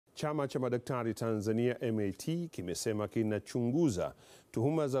Chama cha Madaktari Tanzania MAT kimesema kinachunguza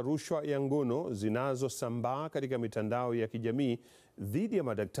tuhuma za rushwa ya ngono zinazosambaa katika mitandao ya kijamii dhidi ya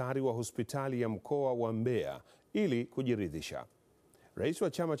madaktari wa hospitali ya mkoa wa Mbeya ili kujiridhisha. Rais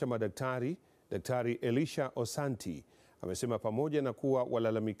wa chama cha madaktari, Daktari Elisha Osanti, amesema pamoja na kuwa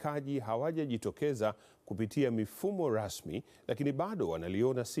walalamikaji hawajajitokeza kupitia mifumo rasmi, lakini bado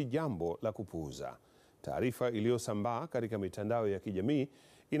wanaliona si jambo la kupuuza. Taarifa iliyosambaa katika mitandao ya kijamii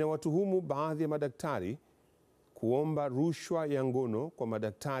inawatuhumu baadhi ya madaktari kuomba rushwa ya ngono kwa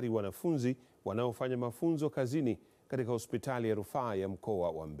madaktari wanafunzi wanaofanya mafunzo kazini katika hospitali ya rufaa ya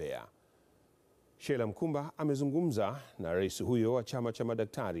mkoa wa Mbeya. Sheila Mkumba amezungumza na rais huyo wa chama cha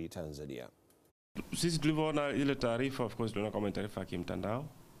madaktari Tanzania. Sisi tulivyoona ile taarifa, of course tunaona kama taarifa ya kimtandao,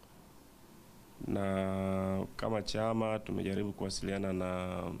 na kama chama tumejaribu kuwasiliana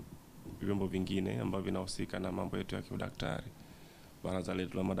na vyombo vingine ambavyo vinahusika na mambo yetu ya kiudaktari, baraza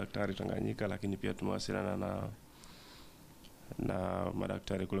letu la madaktari Tanganyika, lakini pia tumewasiliana na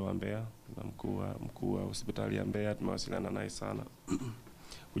madaktari kule wa Mbeya, na mkuu wa hospitali ya Mbeya tumewasiliana naye sana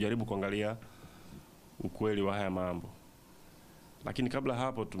kujaribu kuangalia ukweli wa haya mambo. Lakini kabla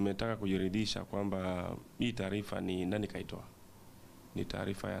hapo tumetaka kujiridhisha kwamba hii taarifa ni nani kaitoa, ni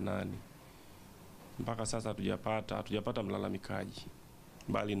taarifa ya nani. Mpaka sasa hatujapata mlalamikaji,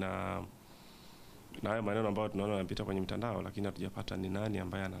 bali na hayo maneno ambayo tunaona yanapita kwenye mitandao, lakini hatujapata ni nani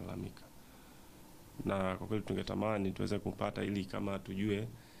ambaye analalamika. Na kwa kweli tungetamani tuweze kupata, ili kama tujue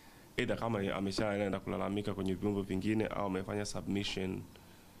either kama ameshaenda kulalamika kwenye vyombo vingine au amefanya submission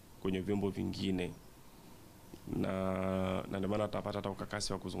kwenye vyombo vingine, na ndio maana tutapata hata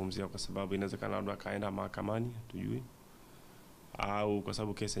ukakasi wa kuzungumzia, kwa sababu inawezekana labda kaenda mahakamani, tujue, au kwa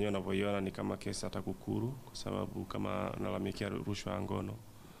sababu kesi yenyewe unavyoiona ni kama kesi hata TAKUKURU, kwa sababu kama nalalamikia rushwa ya ngono.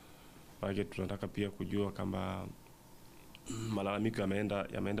 Maana tunataka pia kujua kama malalamiko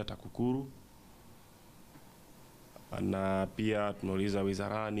yameenda TAKUKURU, na pia tunauliza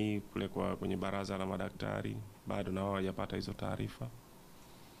wizarani kule kwenye baraza la madaktari, bado na wao hawajapata hizo taarifa.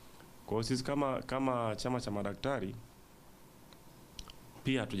 Kwa hiyo sisi kama chama cha madaktari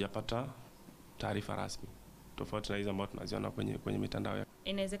pia hatujapata taarifa rasmi, tofauti na hizo ambazo tunaziona kwenye mitandao ya.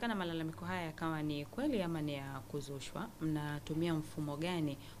 Inawezekana malalamiko haya kama ni kweli ama ni ya kuzushwa. Mnatumia mfumo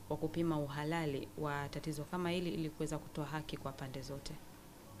gani wa kupima uhalali wa tatizo kama hili ili kuweza kutoa haki kwa pande zote?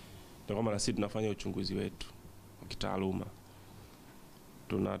 Ndio kama sisi tunafanya uchunguzi wetu wa kitaaluma.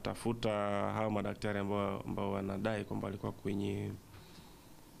 Tunatafuta hao madaktari ambao wanadai kwamba walikuwa kwenye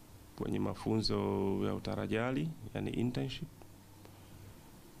mafunzo ya utarajali, yani internship,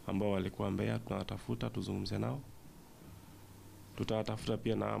 ambao walikuwa Mbeya. Tunatafuta tuzungumze nao. Tutatafuta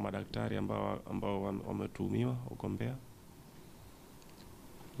pia na madaktari ambao wametuhumiwa huko Mbeya,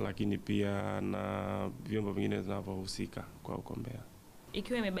 lakini pia na vyombo vingine vinavyohusika kwa huko Mbeya.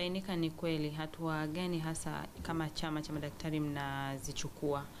 Ikiwa imebainika ni kweli, hatua gani hasa kama chama cha madaktari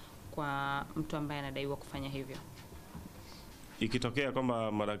mnazichukua kwa mtu ambaye anadaiwa kufanya hivyo? Ikitokea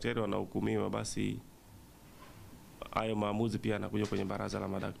kwamba madaktari wanahukumiwa, basi hayo maamuzi pia yanakuja kwenye baraza la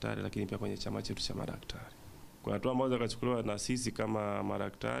madaktari, lakini pia kwenye chama chetu cha madaktari. Kwa hatua ambazo zikachukuliwa na sisi kama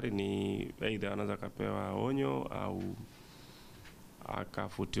madaktari ni aidha anaweza kapewa onyo au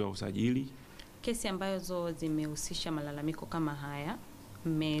akafutiwa usajili. Kesi ambazo zimehusisha malalamiko kama haya,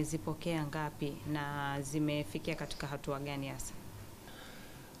 mmezipokea ngapi na zimefikia katika hatua gani hasa?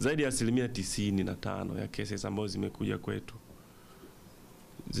 Zaidi ya 95% ya kesi ambazo zimekuja kwetu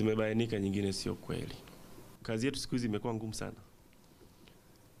zimebainika nyingine sio kweli. Kazi yetu siku hizi imekuwa ngumu sana,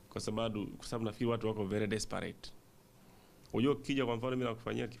 kwa sababu nafikiri watu wako very desperate. Unajua, kija kwa mfano mimi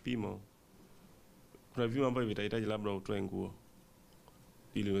nakufanyia kipimo, kuna vipimo ambavyo vitahitaji labda utoe nguo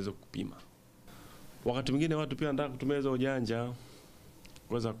ili uweze kupima. Wakati mwingine watu pia wanataka kutumia hizo ujanja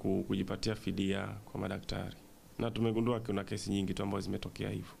kuweza kujipatia fidia kwa madaktari, na tumegundua kuna kesi nyingi tu ambazo zimetokea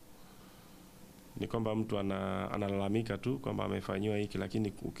hivyo. Ni kwamba mtu analalamika tu kwamba amefanywa hiki,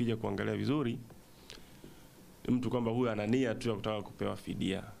 lakini ukija kuangalia vizuri mtu kwamba huyu ana nia tu ya kutaka kupewa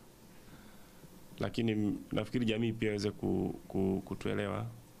fidia. Lakini nafikiri jamii pia iweze kutuelewa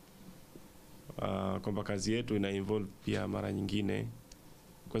kwamba kazi yetu ina involve pia mara nyingine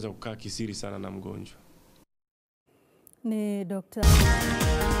kuweza kukaa kisiri sana na mgonjwa. Ni Dr.